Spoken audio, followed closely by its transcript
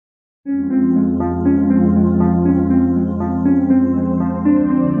History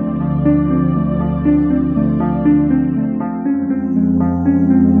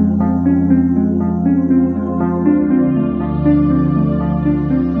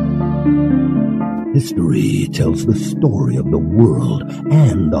tells the story of the world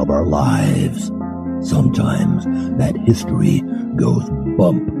and of our lives. Sometimes that history goes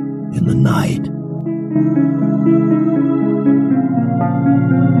bump in the night.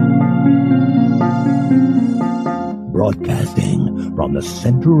 Broadcasting from the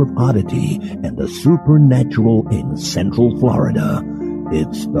center of oddity and the supernatural in Central Florida,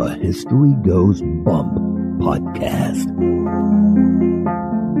 it's the History Goes Bump podcast.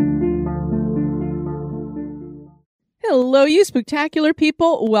 Hello, you spooktacular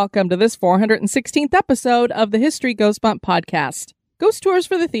people. Welcome to this 416th episode of the History Goes Bump podcast. Ghost Tours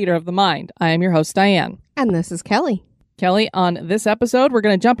for the Theater of the Mind. I am your host, Diane. And this is Kelly. Kelly, on this episode, we're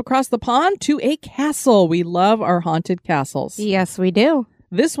going to jump across the pond to a castle. We love our haunted castles. Yes, we do.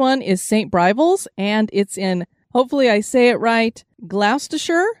 This one is St. Briavels, and it's in, hopefully I say it right,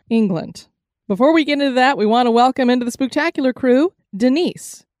 Gloucestershire, England. Before we get into that, we want to welcome into the spooktacular crew,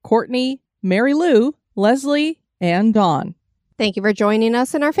 Denise, Courtney, Mary Lou, Leslie, and Dawn. Thank you for joining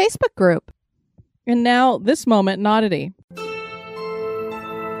us in our Facebook group. And now, this moment in oddity.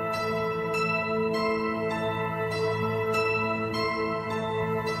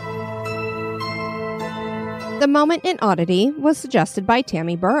 The moment in oddity was suggested by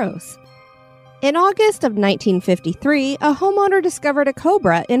Tammy Burrows. In August of 1953, a homeowner discovered a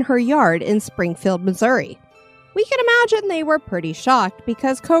cobra in her yard in Springfield, Missouri. We can imagine they were pretty shocked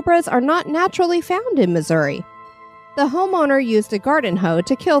because cobras are not naturally found in Missouri. The homeowner used a garden hoe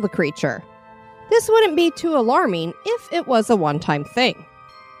to kill the creature. This wouldn't be too alarming if it was a one-time thing.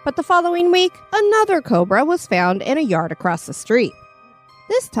 But the following week, another cobra was found in a yard across the street.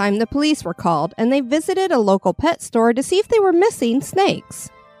 This time the police were called and they visited a local pet store to see if they were missing snakes.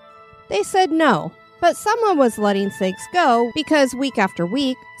 They said no, but someone was letting snakes go because week after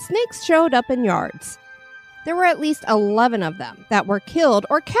week, snakes showed up in yards. There were at least 11 of them that were killed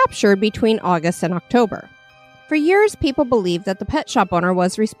or captured between August and October. For years, people believed that the pet shop owner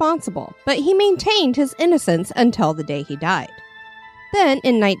was responsible, but he maintained his innocence until the day he died. Then,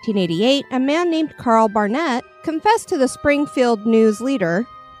 in 1988, a man named Carl Barnett confessed to the Springfield News leader,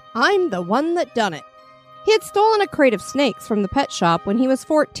 "I'm the one that done it." He had stolen a crate of snakes from the pet shop when he was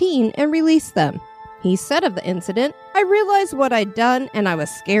 14 and released them. He said of the incident, "I realized what I'd done and I was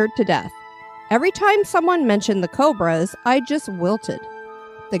scared to death. Every time someone mentioned the cobras, I just wilted."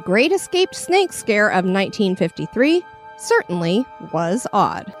 The Great Escaped Snake Scare of 1953 certainly was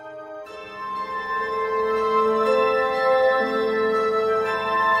odd.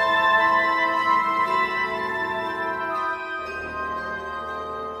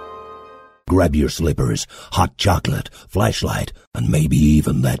 Grab your slippers, hot chocolate, flashlight, and maybe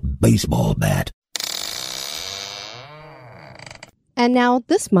even that baseball bat. And now,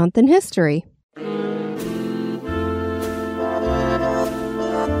 this month in history.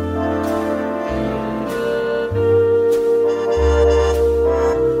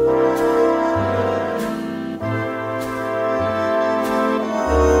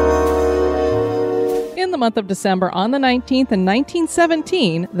 In the month of December, on the 19th in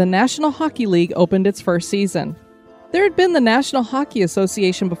 1917, the National Hockey League opened its first season. There had been the National Hockey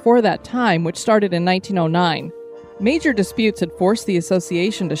Association before that time, which started in 1909. Major disputes had forced the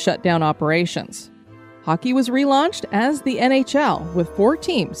association to shut down operations. Hockey was relaunched as the NHL, with 4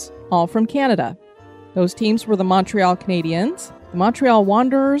 teams, all from Canada. Those teams were the Montreal Canadiens, the Montreal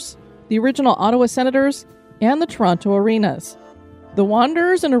Wanderers, the original Ottawa Senators, and the Toronto Arenas. The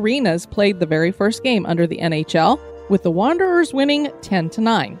Wanderers and Arenas played the very first game under the NHL, with the Wanderers winning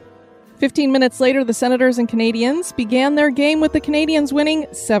 10-9. 15 minutes later, the Senators and Canadiens began their game with the Canadiens winning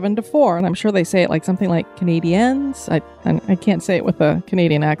 7-4. And I'm sure they say it like something like Canadiens. I can't say it with a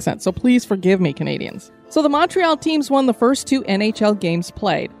Canadian accent, so please forgive me, Canadians. So the Montreal teams won the first 2 NHL games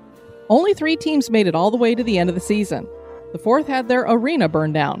played. Only 3 teams made it all the way to the end of the season. The 4th had their arena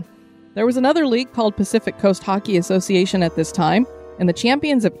burned down. There was another league called Pacific Coast Hockey Association at this time, and the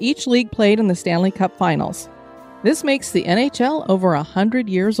champions of each league played in the Stanley Cup Finals. This makes the NHL over 100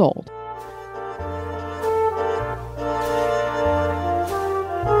 years old.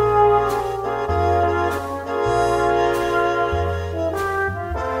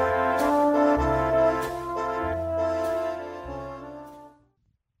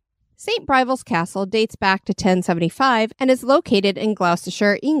 St. Briavels Castle dates back to 1075 and is located in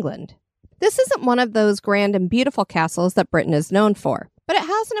Gloucestershire, England. This isn't one of those grand and beautiful castles that Britain is known for, but it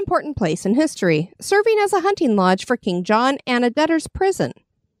has an important place in history, serving as a hunting lodge for King John and a debtor's prison.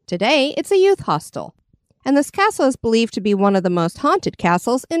 Today, it's a youth hostel, and this castle is believed to be one of the most haunted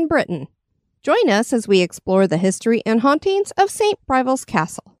castles in Britain. Join us as we explore the history and hauntings of St. Brivel's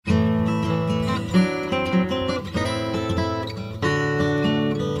Castle.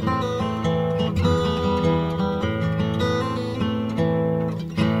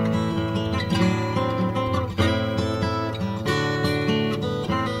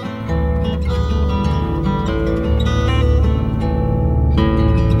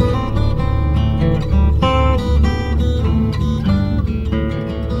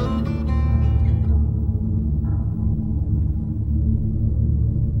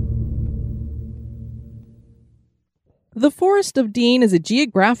 The Forest of Dean is a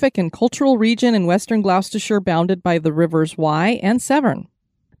geographic and cultural region in western Gloucestershire bounded by the rivers Wye and Severn.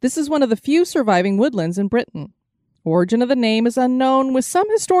 This is one of the few surviving woodlands in Britain. Origin of the name is unknown, with some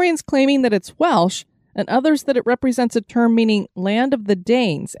historians claiming that it's Welsh and others that it represents a term meaning land of the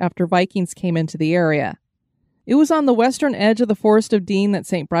Danes after Vikings came into the area. It was on the western edge of the Forest of Dean that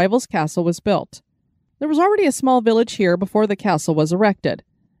St. Brivel's Castle was built. There was already a small village here before the castle was erected.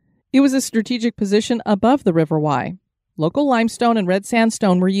 It was a strategic position above the River Wye. Local limestone and red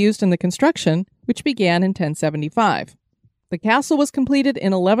sandstone were used in the construction, which began in 1075. The castle was completed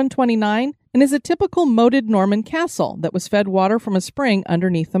in 1129 and is a typical moated Norman castle that was fed water from a spring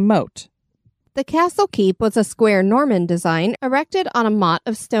underneath a moat. The castle keep was a square Norman design erected on a motte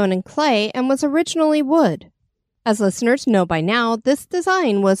of stone and clay and was originally wood. As listeners know by now, this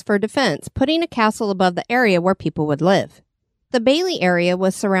design was for defense, putting a castle above the area where people would live. The Bailey area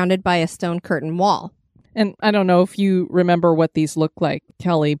was surrounded by a stone curtain wall. And I don't know if you remember what these look like,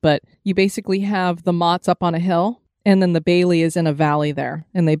 Kelly, but you basically have the mottes up on a hill, and then the Bailey is in a valley there,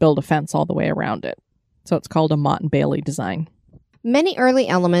 and they build a fence all the way around it. So it's called a Motte and Bailey design. Many early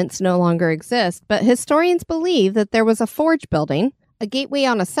elements no longer exist, but historians believe that there was a forge building, a gateway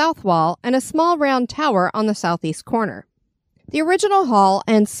on a south wall, and a small round tower on the southeast corner. The original hall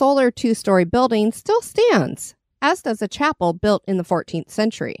and solar two-story building still stands, as does a chapel built in the 14th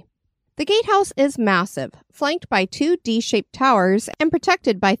century. The gatehouse is massive, flanked by two D-shaped towers and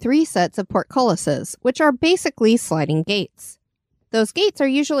protected by 3 sets of portcullises, which are basically sliding gates. Those gates are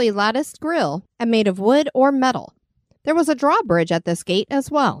usually latticed grille and made of wood or metal. There was a drawbridge at this gate as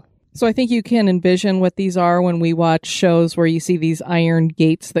well. So I think you can envision what these are when we watch shows where you see these iron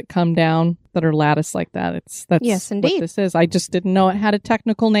gates that come down that are latticed like that. That's yes, indeed. What this is. I just didn't know it had a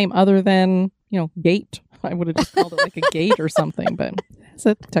technical name other than, gate. I would have just called it like a gate or something, but it's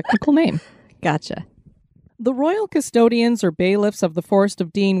a technical name. Gotcha. The royal custodians or bailiffs of the Forest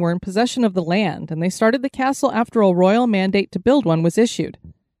of Dean were in possession of the land, and they started the castle after a royal mandate to build one was issued.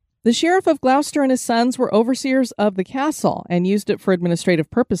 The Sheriff of Gloucester and his sons were overseers of the castle and used it for administrative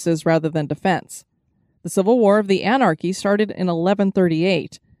purposes rather than defense. The Civil War of the Anarchy started in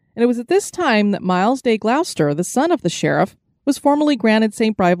 1138, and it was at this time that Miles de Gloucester, the son of the sheriff, was formally granted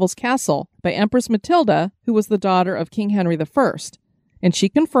St. Brivel's Castle by Empress Matilda, who was the daughter of King Henry I, and she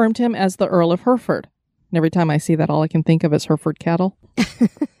confirmed him as the Earl of Hereford. And every time I see that, all I can think of is Hereford cattle.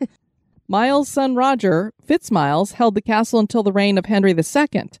 Miles' son Roger, Fitzmiles, held the castle until the reign of Henry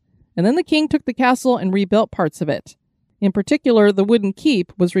II, and then the king took the castle and rebuilt parts of it. In particular, the wooden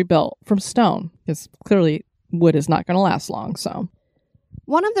keep was rebuilt from stone, because clearly wood is not going to last long, so...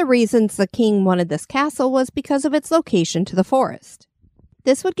 One of the reasons the king wanted this castle was because of its location to the forest.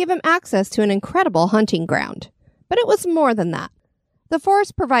 This would give him access to an incredible hunting ground. But it was more than that. The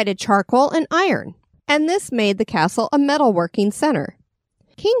forest provided charcoal and iron, and this made the castle a metalworking center.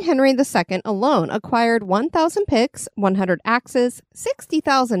 King Henry II alone acquired 1,000 picks, 100 axes,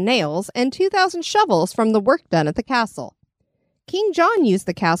 60,000 nails, and 2,000 shovels from the work done at the castle. King John used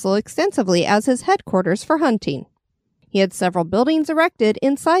the castle extensively as his headquarters for hunting. He had several buildings erected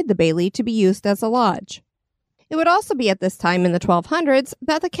inside the Bailey to be used as a lodge. It would also be at this time in the 1200s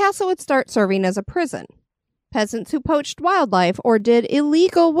that the castle would start serving as a prison. Peasants who poached wildlife or did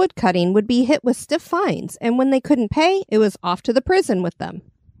illegal woodcutting would be hit with stiff fines, and when they couldn't pay, it was off to the prison with them.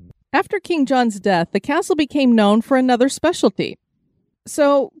 After King John's death, the castle became known for another specialty.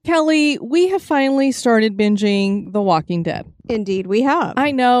 So, Kelly, we have finally started binging The Walking Dead. Indeed, we have. I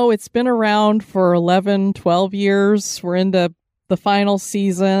know it's been around for 11, 12 years. We're into the final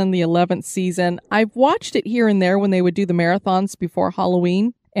season, the 11th season. I've watched it here and there when they would do the marathons before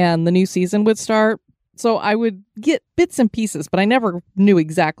Halloween and the new season would start. So I would get bits and pieces, but I never knew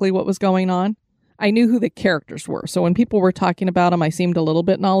exactly what was going on. I knew who the characters were. So when people were talking about them, I seemed a little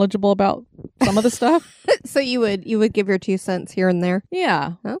bit knowledgeable about some of the stuff. So you would give your 2 cents here and there?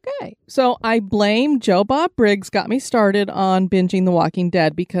 Yeah. Okay. So I blame Joe Bob Briggs got me started on binging The Walking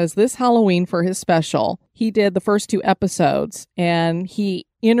Dead because this Halloween for his special, he did the first 2 episodes and he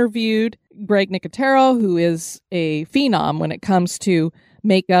interviewed Greg Nicotero, who is a phenom when it comes to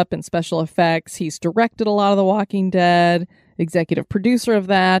makeup and special effects. He's directed a lot of The Walking Dead, executive producer of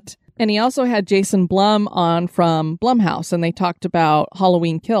that. And he also had Jason Blum on from Blumhouse, and they talked about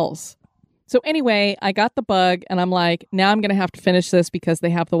Halloween Kills. So anyway, I got the bug, and I'm like, now I'm going to have to finish this because they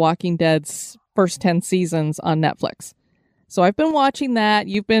have The Walking Dead's first 10 seasons on Netflix. So I've been watching that.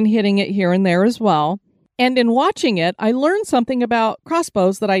 You've been hitting it here and there as well. And in watching it, I learned something about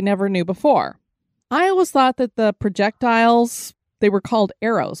crossbows that I never knew before. I always thought that the projectiles, they were called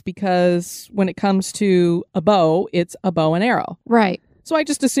arrows because when it comes to a bow, it's a bow and arrow. Right. So I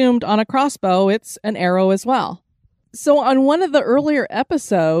just assumed on a crossbow, it's an arrow as well. So on one of the earlier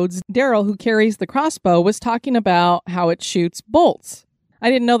episodes, Daryl, who carries the crossbow, was talking about how it shoots bolts.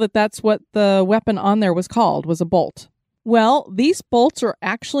 I didn't know that that's what the weapon on there was called, was a bolt. Well, these bolts are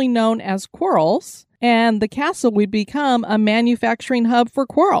actually known as quarrels, and the castle would become a manufacturing hub for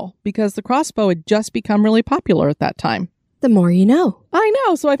quarrel because the crossbow had just become really popular at that time. The more you know. I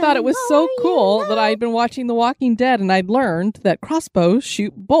know, so I thought it was so cool that I'd been watching The Walking Dead and I'd learned that crossbows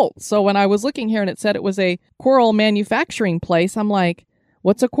shoot bolts. So when I was looking here and it said it was a quarrel manufacturing place, I'm like,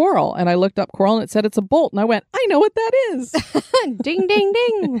 what's a quarrel? And I looked up quarrel and it said it's a bolt. And I went, I know what that is. Ding, ding,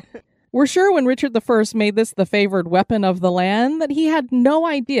 ding. We're sure when Richard I made this the favored weapon of the land that he had no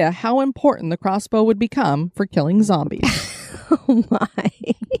idea how important the crossbow would become for killing zombies. Oh my.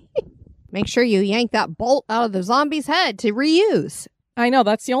 Make sure you yank that bolt out of the zombie's head to reuse. I know,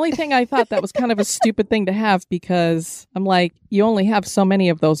 that's the only thing I thought that was kind of a stupid thing to have because I'm like, you only have so many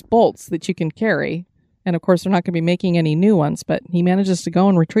of those bolts that you can carry. And of course, they're not going to be making any new ones, but he manages to go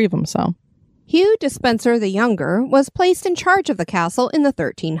and retrieve them, so. Hugh Despenser the Younger was placed in charge of the castle in the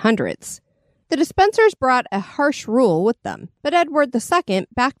 1300s. The Despensers brought a harsh rule with them, but Edward II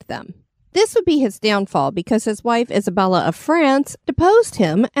backed them. This would be his downfall because his wife Isabella of France deposed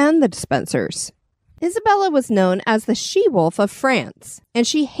him and the Despensers. Isabella was known as the She-Wolf of France, and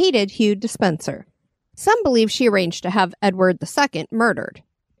she hated Hugh Despenser. Some believe she arranged to have Edward II murdered.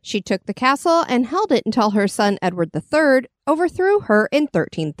 She took the castle and held it until her son Edward III overthrew her in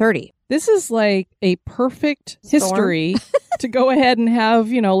 1330. This is like a perfect history to go ahead and have,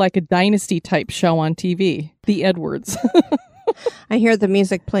 like a dynasty type show on TV. The Edwards. I hear the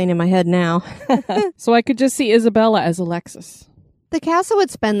music playing in my head now. So I could just see Isabella as Alexis. The castle would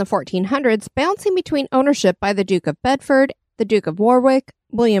spend the 1400s bouncing between ownership by the Duke of Bedford, the Duke of Warwick,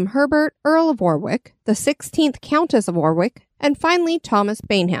 William Herbert, Earl of Warwick, the 16th Countess of Warwick, and finally Thomas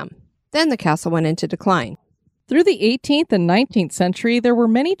Bainham. Then the castle went into decline. Through the 18th and 19th century, there were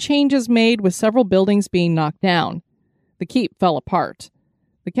many changes made with several buildings being knocked down. The keep fell apart.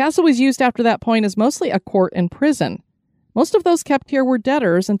 The castle was used after that point as mostly a court and prison. Most of those kept here were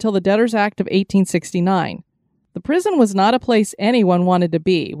debtors until the Debtors Act of 1869. The prison was not a place anyone wanted to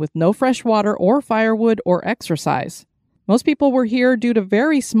be, with no fresh water or firewood or exercise. Most people were here due to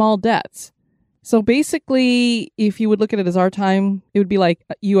very small debts. So basically, if you would look at it as our time, it would be like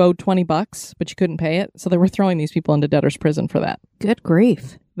you owed $20, but you couldn't pay it. So they were throwing these people into debtor's prison for that. Good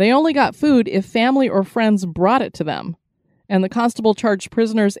grief. They only got food if family or friends brought it to them. And the constable charged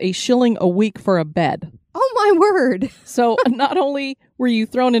prisoners a shilling a week for a bed. Oh, my word. So not only were you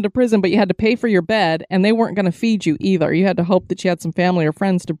thrown into prison, but you had to pay for your bed, and they weren't going to feed you either. You had to hope that you had some family or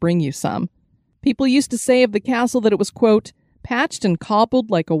friends to bring you some. People used to say of the castle that it was, quote, patched and cobbled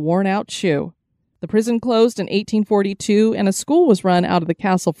like a worn-out shoe. The prison closed in 1842, and a school was run out of the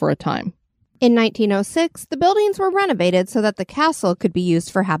castle for a time. In 1906, the buildings were renovated so that the castle could be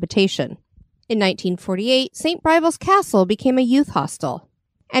used for habitation. In 1948, St. Brivel's Castle became a youth hostel,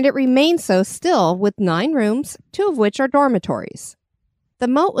 and it remains so still with 9 rooms, 2 of which are dormitories. The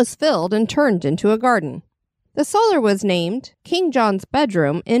moat was filled and turned into a garden. The cellar was named King John's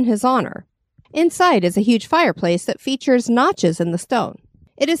Bedroom in his honor. Inside is a huge fireplace that features notches in the stone.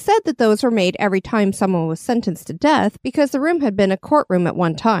 It is said that those were made every time someone was sentenced to death because the room had been a courtroom at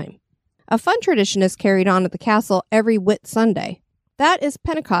one time. A fun tradition is carried on at the castle every Whit Sunday. That is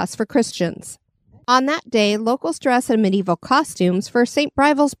Pentecost for Christians. On that day, locals dress in medieval costumes for St.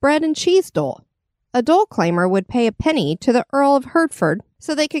 Brivel's bread and cheese dole. A dole claimer would pay a penny to the Earl of Hertford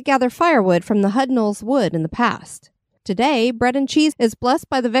so they could gather firewood from the Hudnall's wood in the past. Today, bread and cheese is blessed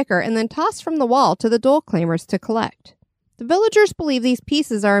by the vicar and then tossed from the wall to the dole claimers to collect. The villagers believe these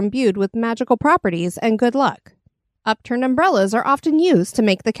pieces are imbued with magical properties and good luck. Upturned umbrellas are often used to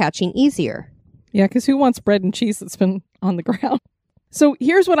make the catching easier. Yeah, because who wants bread and cheese that's been on the ground? So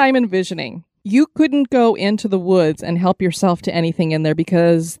here's what I'm envisioning. You couldn't go into the woods and help yourself to anything in there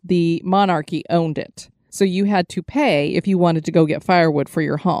because the monarchy owned it. So you had to pay if you wanted to go get firewood for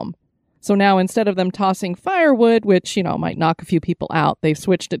your home. So now instead of them tossing firewood, which, might knock a few people out, they've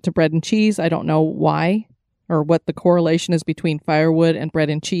switched it to bread and cheese. I don't know why or what the correlation is between firewood and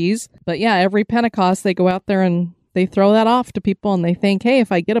bread and cheese. But yeah, every Pentecost, they go out there and they throw that off to people and they think, hey,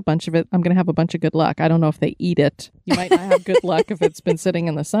 if I get a bunch of it, I'm going to have a bunch of good luck. I don't know if they eat it. You might not have good luck if it's been sitting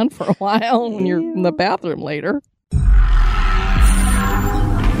in the sun for a while when you're in the bathroom later.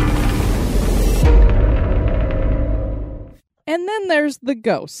 And then there's the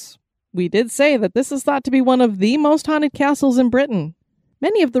ghosts. We did say that this is thought to be one of the most haunted castles in Britain.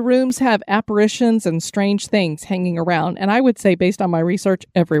 Many of the rooms have apparitions and strange things hanging around, and I would say, based on my research,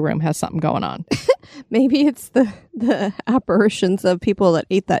 every room has something going on. Maybe it's the apparitions of people that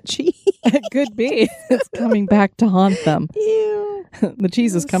ate that cheese. It could be. It's coming back to haunt them. Ew. The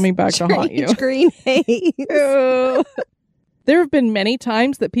cheese is coming back to haunt you. Strange green haze. There have been many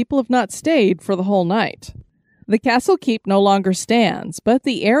times that people have not stayed for the whole night. The castle keep no longer stands, but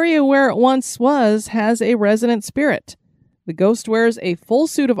the area where it once was has a resident spirit. The ghost wears a full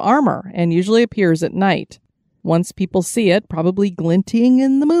suit of armor and usually appears at night. Once people see it, probably glinting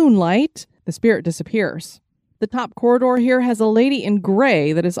in the moonlight, the spirit disappears. The top corridor here has a lady in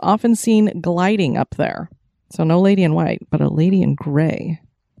gray that is often seen gliding up there. So no lady in white, but a lady in gray.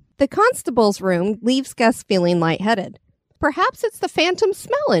 The constable's room leaves guests feeling lightheaded. Perhaps it's the phantom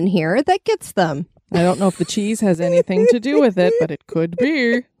smell in here that gets them. I don't know if the cheese has anything to do with it, but it could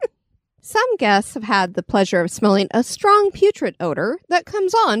be. Some guests have had the pleasure of smelling a strong putrid odor that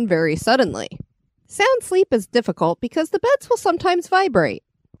comes on very suddenly. Sound sleep is difficult because the beds will sometimes vibrate,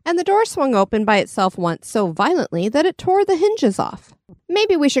 and the door swung open by itself once so violently that it tore the hinges off.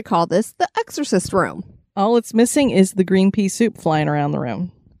 Maybe we should call this the exorcist room. All it's missing is the green pea soup flying around the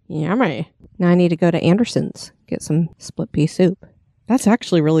room. Yummy. Now I need to go to Anderson's, get some split pea soup. That's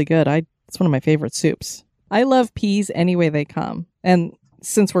actually really good. It's one of my favorite soups. I love peas any way they come. And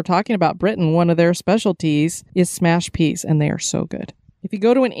since we're talking about Britain, one of their specialties is smashed peas, and they are so good. If you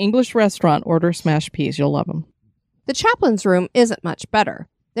go to an English restaurant, order smashed peas. You'll love them. The chaplain's room isn't much better.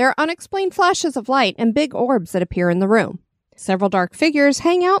 There are unexplained flashes of light and big orbs that appear in the room. Several dark figures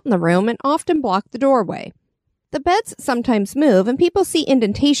hang out in the room and often block the doorway. The beds sometimes move, and people see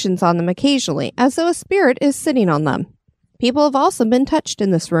indentations on them occasionally, as though a spirit is sitting on them. People have also been touched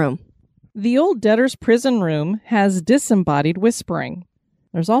in this room. The old debtor's prison room has disembodied whispering.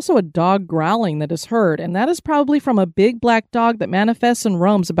 There's also a dog growling that is heard, and that is probably from a big black dog that manifests and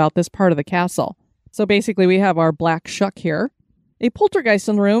roams about this part of the castle. So basically we have our black shuck here. A poltergeist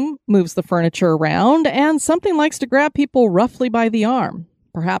in the room moves the furniture around, and something likes to grab people roughly by the arm.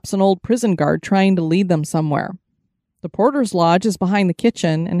 Perhaps an old prison guard trying to lead them somewhere. The porter's lodge is behind the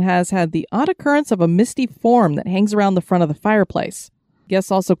kitchen and has had the odd occurrence of a misty form that hangs around the front of the fireplace.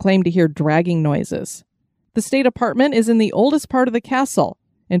 Guests also claim to hear dragging noises. The state apartment is in the oldest part of the castle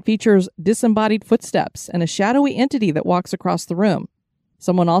and features disembodied footsteps and a shadowy entity that walks across the room.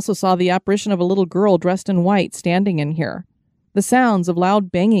 Someone also saw the apparition of a little girl dressed in white standing in here. The sounds of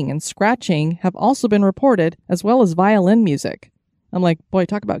loud banging and scratching have also been reported, as well as violin music. I'm like, boy,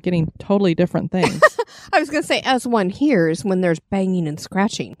 talk about getting totally different things. I was going to say, as one hears when there's banging and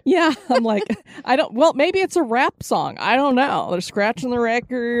scratching. Yeah, I'm like, maybe it's a rap song. I don't know. They're scratching the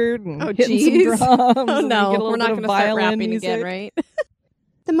record and hitting some drums. Oh, no, we're not going to start rapping music again, right?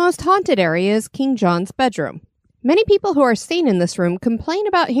 The most haunted area is King John's bedroom. Many people who are staying in this room complain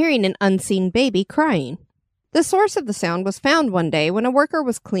about hearing an unseen baby crying. The source of the sound was found one day when a worker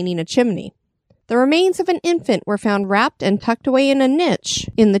was cleaning a chimney. The remains of an infant were found wrapped and tucked away in a niche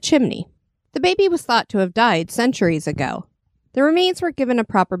in the chimney. The baby was thought to have died centuries ago. The remains were given a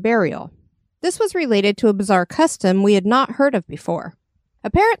proper burial. This was related to a bizarre custom we had not heard of before.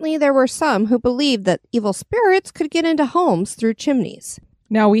 Apparently, there were some who believed that evil spirits could get into homes through chimneys.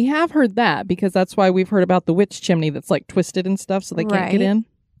 Now, we have heard that because that's why we've heard about the witch chimney that's like twisted and stuff so they can't get in.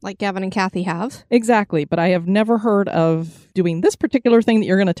 Like Gavin and Kathy have. Exactly, but I have never heard of doing this particular thing that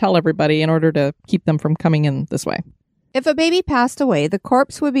you're going to tell everybody in order to keep them from coming in this way. If a baby passed away, the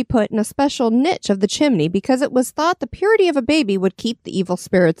corpse would be put in a special niche of the chimney because it was thought the purity of a baby would keep the evil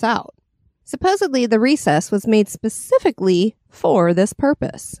spirits out. Supposedly, the recess was made specifically for this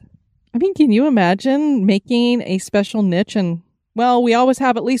purpose. I mean, can you imagine making a special niche and, well, we always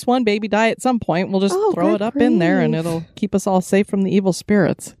have at least one baby die at some point. We'll just throw it up in there and it'll keep us all safe from the evil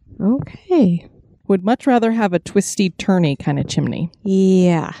spirits. Okay. Would much rather have a twisty-turny kind of chimney.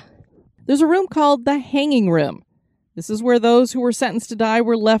 Yeah. There's a room called the hanging room. This is where those who were sentenced to die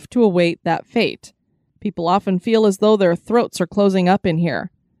were left to await that fate. People often feel as though their throats are closing up in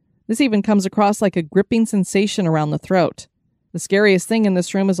here. This even comes across like a gripping sensation around the throat. The scariest thing in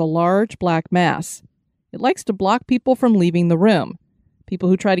this room is a large black mass. It likes to block people from leaving the room. People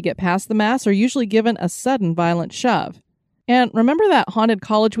who try to get past the mass are usually given a sudden violent shove. And remember that haunted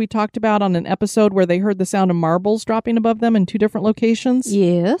college we talked about on an episode where they heard the sound of marbles dropping above them in 2 different locations?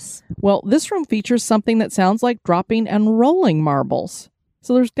 Yes. Well, this room features something that sounds like dropping and rolling marbles.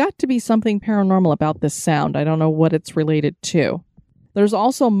 So there's got to be something paranormal about this sound. I don't know what it's related to. There's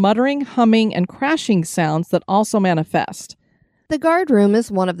also muttering, humming, and crashing sounds that also manifest. The guard room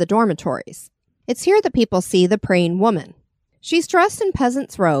is one of the dormitories. It's here that people see the praying woman. She's dressed in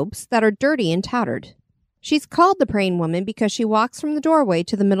peasant's robes that are dirty and tattered. She's called the praying woman because she walks from the doorway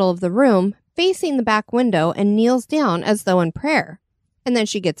to the middle of the room, facing the back window, and kneels down as though in prayer. And then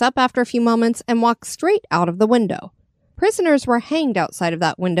she gets up after a few moments and walks straight out of the window. Prisoners were hanged outside of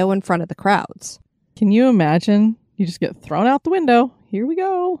that window in front of the crowds. Can you imagine? You just get thrown out the window. Here we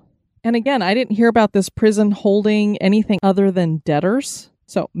go. And again, I didn't hear about this prison holding anything other than debtors.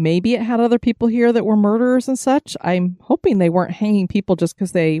 So maybe it had other people here that were murderers and such. I'm hoping they weren't hanging people just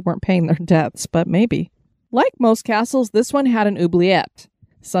because they weren't paying their debts, but maybe. Like most castles, this one had an oubliette.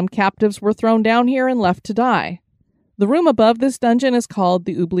 Some captives were thrown down here and left to die. The room above this dungeon is called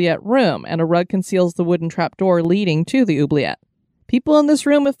the oubliette room, and a rug conceals the wooden trapdoor leading to the oubliette. People in this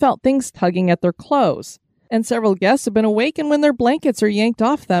room have felt things tugging at their clothes, and several guests have been awakened when their blankets are yanked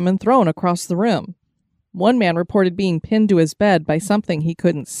off them and thrown across the room. One man reported being pinned to his bed by something he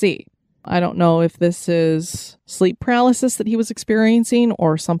couldn't see. I don't know if this is sleep paralysis that he was experiencing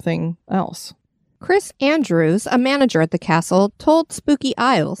or something else. Chris Andrews, a manager at the castle, told Spooky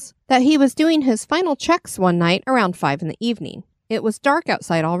Isles that he was doing his final checks one night around 5 in the evening. It was dark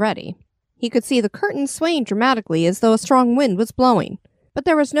outside already. He could see the curtains swaying dramatically as though a strong wind was blowing, but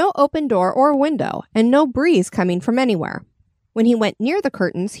there was no open door or window and no breeze coming from anywhere. When he went near the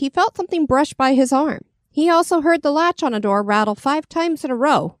curtains, he felt something brush by his arm. He also heard the latch on a door rattle 5 times in a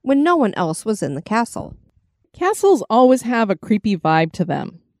row when no one else was in the castle. Castles always have a creepy vibe to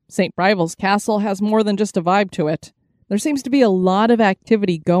them. St. Brivel's Castle has more than just a vibe to it. There seems to be a lot of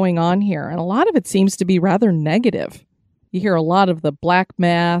activity going on here, and a lot of it seems to be rather negative. You hear a lot of the black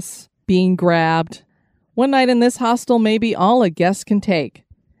mass, being grabbed. One night in this hostel may be all a guest can take.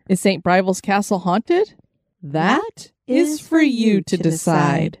 Is St. Brivel's Castle haunted? That is for you to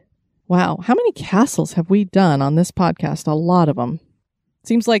decide. Wow, how many castles have we done on this podcast? A lot of them.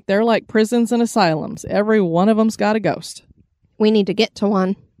 Seems like they're like prisons and asylums. Every one of them's got a ghost. We need to get to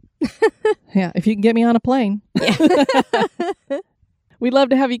one. Yeah, if you can get me on a plane. Yeah. We'd love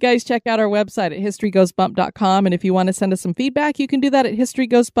to have you guys check out our website at historygoesbump.com. And if you want to send us some feedback, you can do that at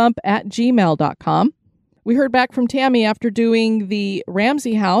historygoesbump@gmail.com. We heard back from Tammy after doing the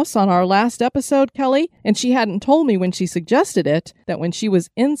Ramsey house on our last episode, Kelly, and she hadn't told me when she suggested it that when she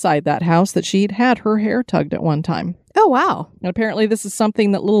was inside that house that she'd had her hair tugged at one time. Oh, wow. And apparently this is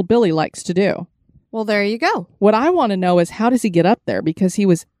something that little Billy likes to do. Well, there you go. What I want to know is how does he get up there? Because he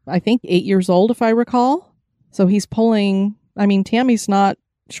was, I think, 8 years old, if I recall. So he's pulling, I mean, Tammy's not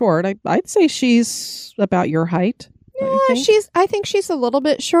short. I'd say she's about your height. Yeah, I think she's a little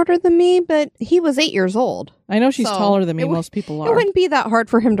bit shorter than me, but he was 8 years old. I know she's taller than me. Most people are. It wouldn't be that hard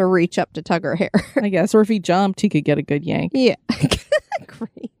for him to reach up to tug her hair. I guess. Or if he jumped, he could get a good yank. Yeah.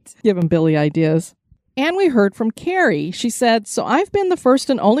 Great. Give him Billy ideas. And we heard from Carrie. She said, so I've been the first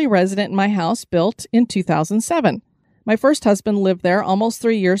and only resident in my house built in 2007. My first husband lived there almost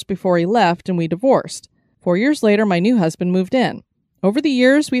 3 years before he left and we divorced. 4 years later, my new husband moved in. Over the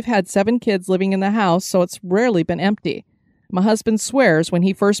years, we've had 7 kids living in the house, so it's rarely been empty. My husband swears when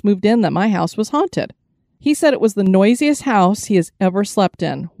he first moved in that my house was haunted. He said it was the noisiest house he has ever slept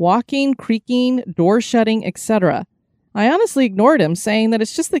in. Walking, creaking, doors shutting, etc. I honestly ignored him, saying that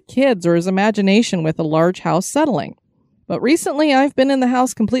it's just the kids or his imagination with a large house settling. But recently, I've been in the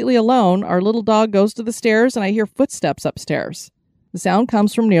house completely alone. Our little dog goes to the stairs and I hear footsteps upstairs. The sound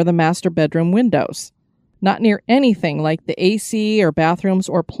comes from near the master bedroom windows. Not near anything like the AC or bathrooms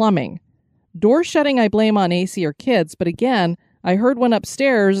or plumbing. Door shutting I blame on AC or kids, but again, I heard one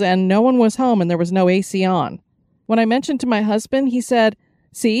upstairs and no one was home and there was no AC on. When I mentioned to my husband, he said,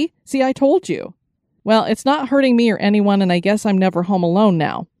 See, I told you. Well, it's not hurting me or anyone, and I guess I'm never home alone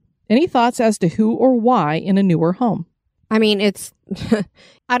now. Any thoughts as to who or why in a newer home? I mean, it's,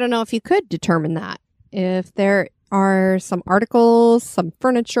 I don't know if you could determine that. If there are some articles, some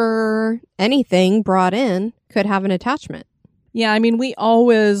furniture, anything brought in could have an attachment. Yeah, I mean, we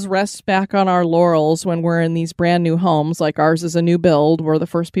always rest back on our laurels when we're in these brand new homes, like ours is a new build. We're the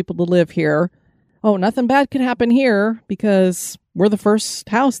first people to live here. Oh, nothing bad could happen here because we're the first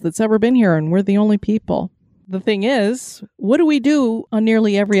house that's ever been here and we're the only people. The thing is, what do we do on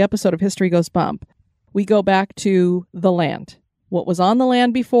nearly every episode of History Goes Bump? We go back to the land. what was on the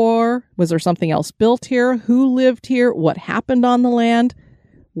land before. Was there something else built here? Who lived here? What happened on the land?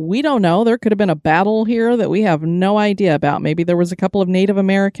 We don't know. There could have been a battle here that we have no idea about. Maybe there was a couple of Native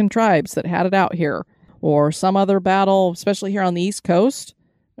American tribes that had it out here, or some other battle, especially here on the East Coast.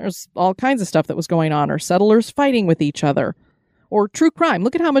 There's all kinds of stuff that was going on, or settlers fighting with each other, or true crime.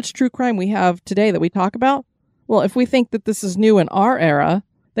 Look at how much true crime we have today that we talk about. Well, if we think that this is new in our era,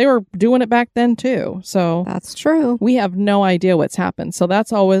 they were doing it back then too. So That's true. we have no idea what's happened. So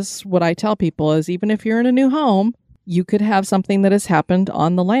that's always what I tell people is even if you're in a new home, you could have something that has happened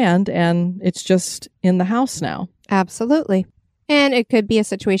on the land and it's just in the house now. Absolutely. And it could be a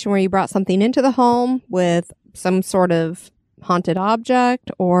situation where you brought something into the home with some sort of haunted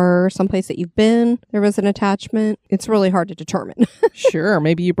object or someplace that you've been. There was an attachment. It's really hard to determine. Sure,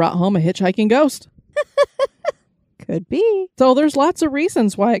 maybe you brought home a hitchhiking ghost. Could be. So there's lots of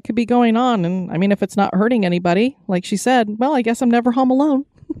reasons why it could be going on. And I mean, if it's not hurting anybody, like she said, well, I guess I'm never home alone.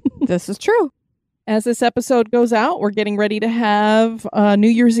 This is true. As this episode goes out, we're getting ready to have New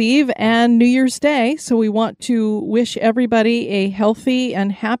Year's Eve and New Year's Day. So we want to wish everybody a healthy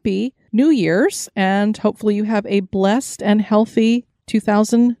and happy New Year's. And hopefully you have a blessed and healthy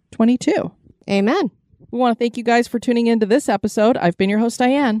 2022. Amen. We want to thank you guys for tuning into this episode. I've been your host,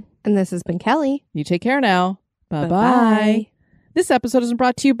 Diane. And this has been Kelly. You take care now. Bye-bye. Bye-bye. This episode is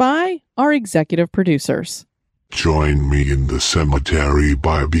brought to you by our executive producers. Join me in the cemetery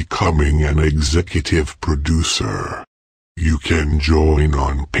by becoming an executive producer. You can join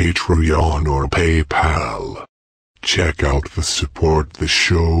on Patreon or PayPal. Check out the Support the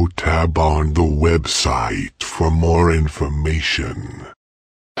Show tab on the website for more information.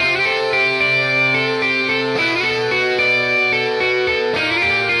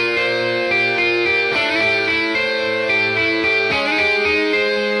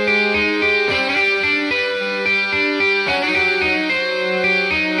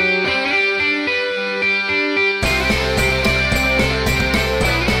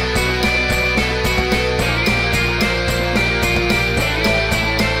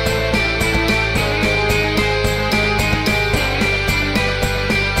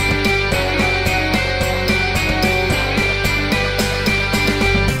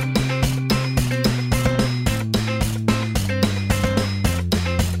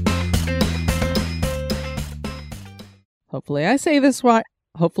 Hopefully I say this right.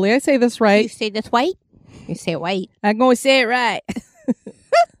 Hopefully I say this You right. say this white? You say it white. I'm going to say it right.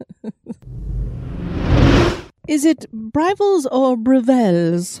 Is it Brivels or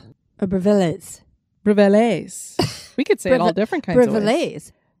Brivels? Brivilles. Brivelles. We could say it all different kinds of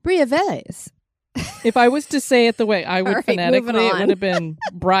ways. Brivilles. If I was to say it the way I would All right, phonetically, moving it on. would have been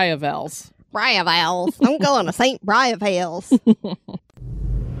Briavels. Briavels. I'm going to St. Briavels.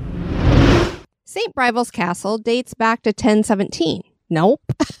 St. Briavels Castle dates back to 1017. Nope.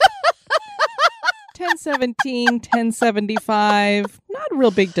 1017, 1075. Not a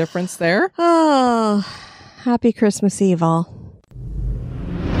real big difference there. Oh, happy Christmas Eve, all.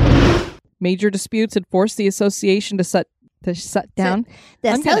 Major disputes had forced the association to shut down. The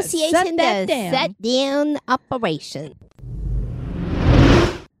I'm gonna association shut that to down. set down operation.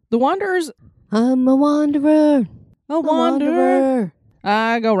 The Wanderers, I'm a wanderer. a wanderer.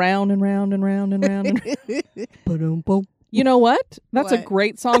 I go round and round and round and round. And you know what? That's a What?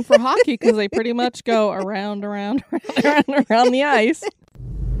 great song for hockey because they pretty much go around, around, around the ice.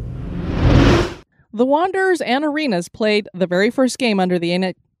 The Wanderers and Arenas played the very first game under the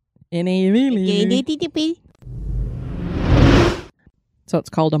so it's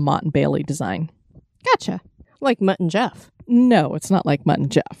called a Mott and Bailey design. Gotcha. Like Mutt and Jeff. No, it's not like Mutt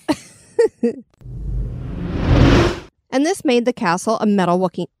and Jeff. And this made the castle a metal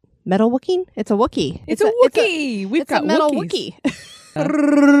Wookiee. Metal Wookiee? It's a Wookiee. It's a Wookiee. We've It's got a metal Wookiees.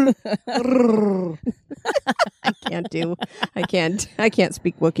 Wookiee. I can't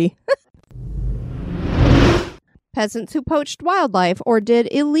speak Wookiee. Peasants who poached wildlife or did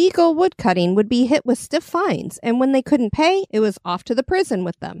illegal woodcutting would be hit with stiff fines, and when they couldn't pay, it was off to the prison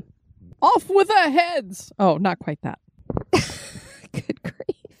with them. Off with their heads. Oh, not quite that. Good grief.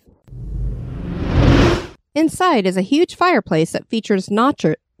 Inside is a huge fireplace that features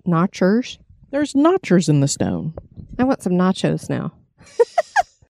notchers. There's notchers in the stone. I want some nachos now.